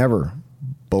I never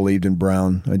believed in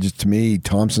Brown. To me,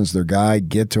 Thompson's their guy.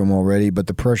 Get to him already. But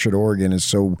the pressure at Oregon is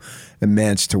so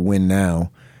immense to win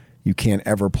now. You can't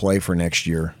ever play for next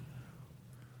year.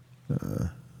 It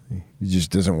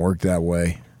just doesn't work that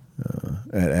way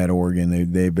at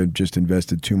Oregon. They've just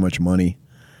invested too much money.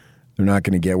 They're not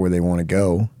going to get where they want to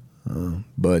go.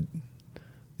 But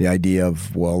the idea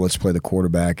of, let's play the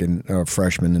quarterback and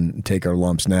freshman and take our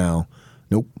lumps now.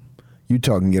 Nope.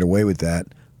 Utah can get away with that.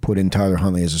 Put in Tyler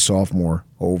Huntley as a sophomore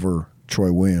over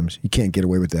Troy Williams. You can't get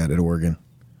away with that at Oregon.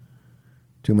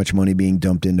 Too much money being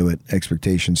dumped into it.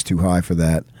 Expectations too high for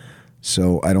that.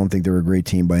 So I don't think they're a great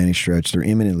team by any stretch. They're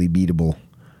imminently beatable.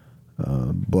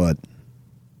 But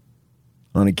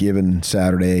on a given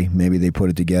Saturday, maybe they put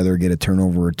it together, get a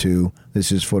turnover or two.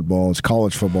 This is football. It's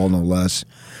college football, no less.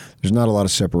 There's not a lot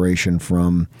of separation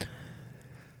from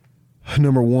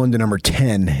number 1 to number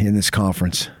 10 in this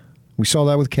conference. We saw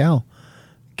that with Cal.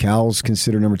 Cal's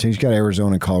considered number 10. He's got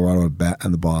Arizona and Colorado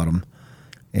on the bottom.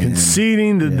 And,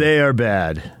 conceding that they are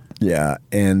bad. Yeah,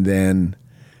 and then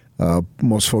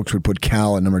most folks would put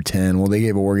Cal at number 10. Well, they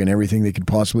gave Oregon everything they could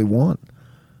possibly want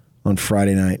on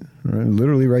Friday night, right?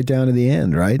 Literally right down to the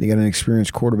end, right? They got an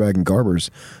experienced quarterback in Garbers.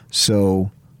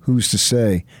 So who's to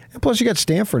say? And plus you got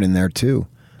Stanford in there too,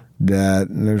 that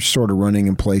they're sort of running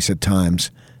in place at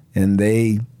times. And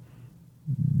they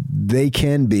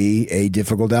can be a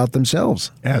difficult out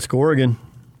themselves. Ask Oregon.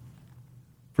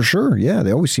 For sure, yeah.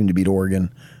 They always seem to beat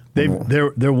Oregon. They're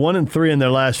 1-3 in their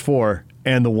last 4,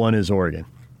 and the one is Oregon.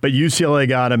 But UCLA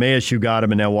got them, ASU got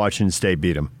them, and now Washington State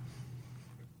beat them.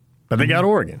 But they got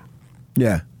Oregon.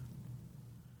 Yeah.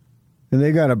 And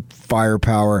they got a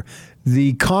firepower.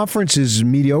 The conference is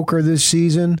mediocre this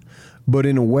season, but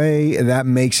in a way that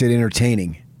makes it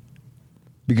entertaining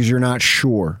because you're not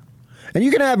sure. And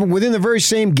you can have within the very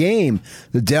same game,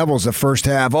 the Devils, the first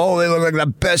half, they look like the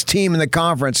best team in the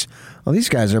conference. Well, these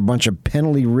guys are a bunch of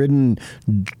penalty-ridden,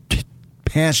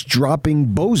 pass-dropping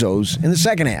bozos in the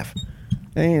second half.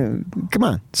 Come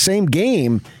on, same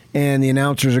game, and the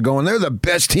announcers are going, they're the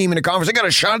best team in the conference. They got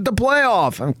a shot at the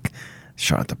playoff.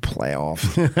 Shot at the playoff.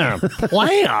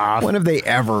 Playoff? When have they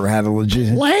ever had a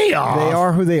legit playoff? They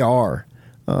are who they are.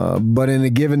 But in a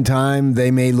given time,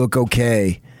 they may look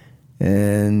okay.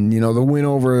 And, the win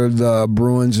over the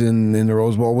Bruins in the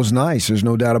Rose Bowl was nice. There's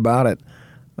no doubt about it.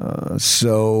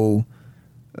 So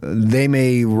they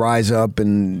may rise up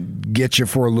and get you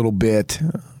for a little bit.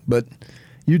 But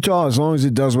Utah, as long as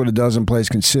it does what it does and plays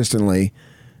consistently,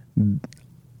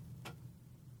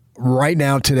 right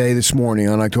now, today, this morning,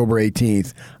 on October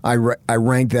 18th, I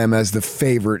rank them as the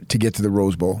favorite to get to the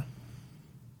Rose Bowl.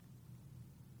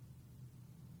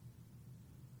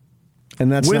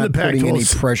 And that's not putting any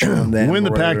pressure on them. Win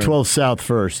the Pac-12 South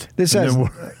first. And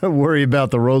then worry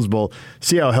about the Rose Bowl.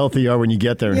 See how healthy you are when you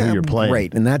get there and who you're playing.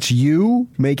 Great. And that's you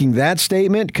making that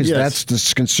statement because that's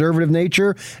the conservative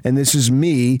nature, and this is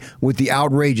me with the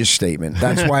outrageous statement.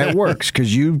 That's why it works,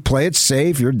 because you play it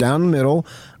safe. You're down the middle.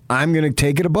 I'm going to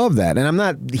take it above that. And I'm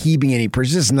not heaping any pressure.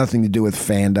 This has nothing to do with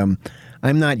fandom.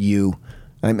 I'm not you.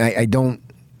 I don't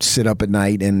sit up at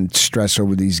night and stress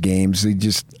over these games.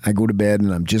 I go to bed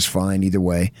and I'm just fine either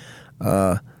way.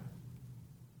 But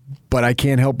I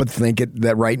can't help but think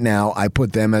that right now I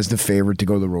put them as the favorite to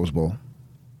go to the Rose Bowl.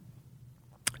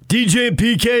 DJ and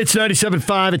PK, it's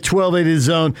 97.5 at 1280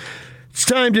 Zone. It's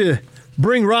time to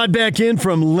bring Rod back in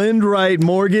from Lendright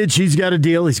Mortgage. He's got a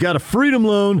deal. He's got a freedom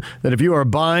loan that if you are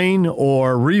buying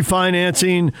or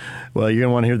refinancing, well, you're going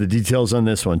to want to hear the details on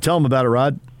this one. Tell them about it,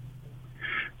 Rod.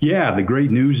 Yeah, the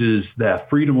great news is that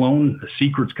Freedom Loan, the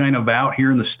secret's kind of out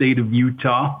here in the state of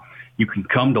Utah. You can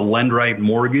come to Lendright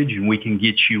Mortgage and we can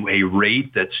get you a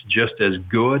rate that's just as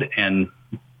good and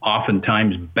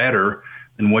oftentimes better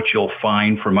than what you'll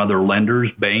find from other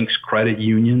lenders, banks, credit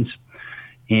unions.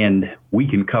 And we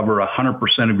can cover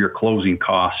 100% of your closing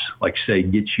costs, like say,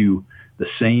 get you the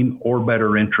same or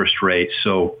better interest rate.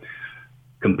 So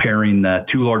comparing the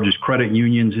 2 largest credit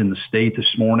unions in the state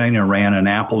this morning, I ran an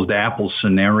apples-to-apples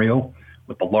scenario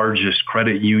with the largest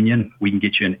credit union. We can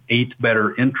get you an 8th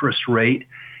better interest rate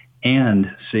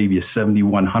and save you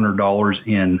 $7,100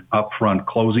 in upfront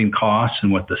closing costs.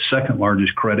 And with the 2nd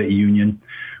largest credit union,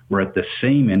 we're at the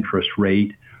same interest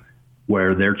rate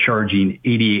where they're charging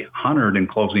 $8,800 in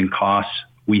closing costs.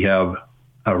 We have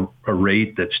a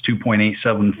rate that's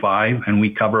 2.875, and we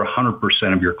cover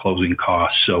 100% of your closing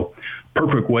costs. So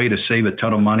perfect way to save a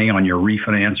ton of money on your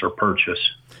refinance or purchase.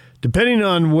 Depending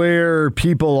on where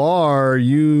people are,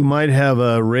 you might have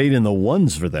a rate in the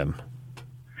ones for them.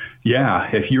 Yeah,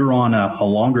 if you're on a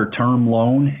longer term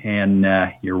loan and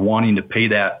you're wanting to pay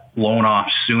that loan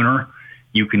off sooner,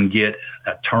 you can get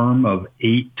a term of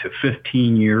 8 to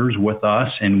 15 years with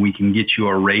us, and we can get you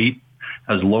a rate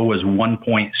as low as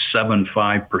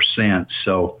 1.75%.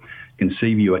 So it can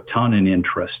save you a ton in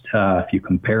interest. If you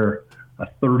compare a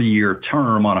 30-year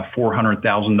term on a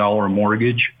 $400,000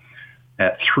 mortgage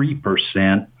at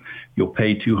 3%, you'll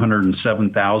pay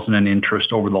 $207,000 in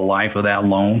interest over the life of that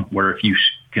loan, where if you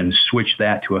can switch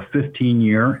that to a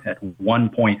 15-year at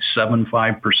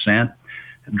 1.75%,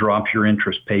 it drops your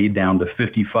interest paid down to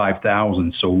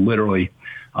 $55,000. So literally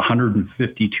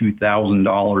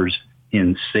 $152,000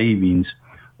 in savings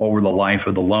over the life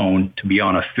of the loan to be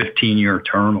on a 15-year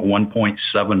term at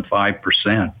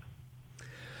 1.75%.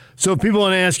 So if people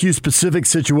want to ask you specific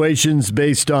situations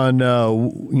based on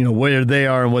where they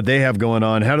are and what they have going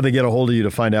on, how do they get a hold of you to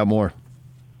find out more?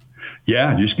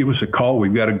 Yeah, just give us a call.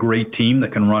 We've got a great team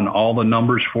that can run all the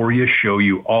numbers for you, show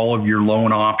you all of your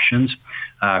loan options.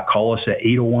 Call us at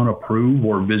 801-APPROVE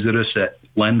or visit us at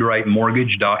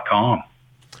lendrightmortgage.com.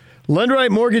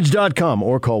 lendrightmortgage.com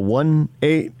or call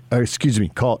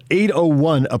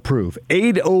 801-APPROVE.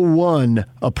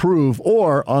 801-APPROVE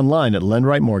or online at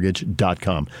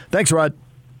lendrightmortgage.com. Thanks, Rod.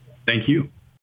 Thank you.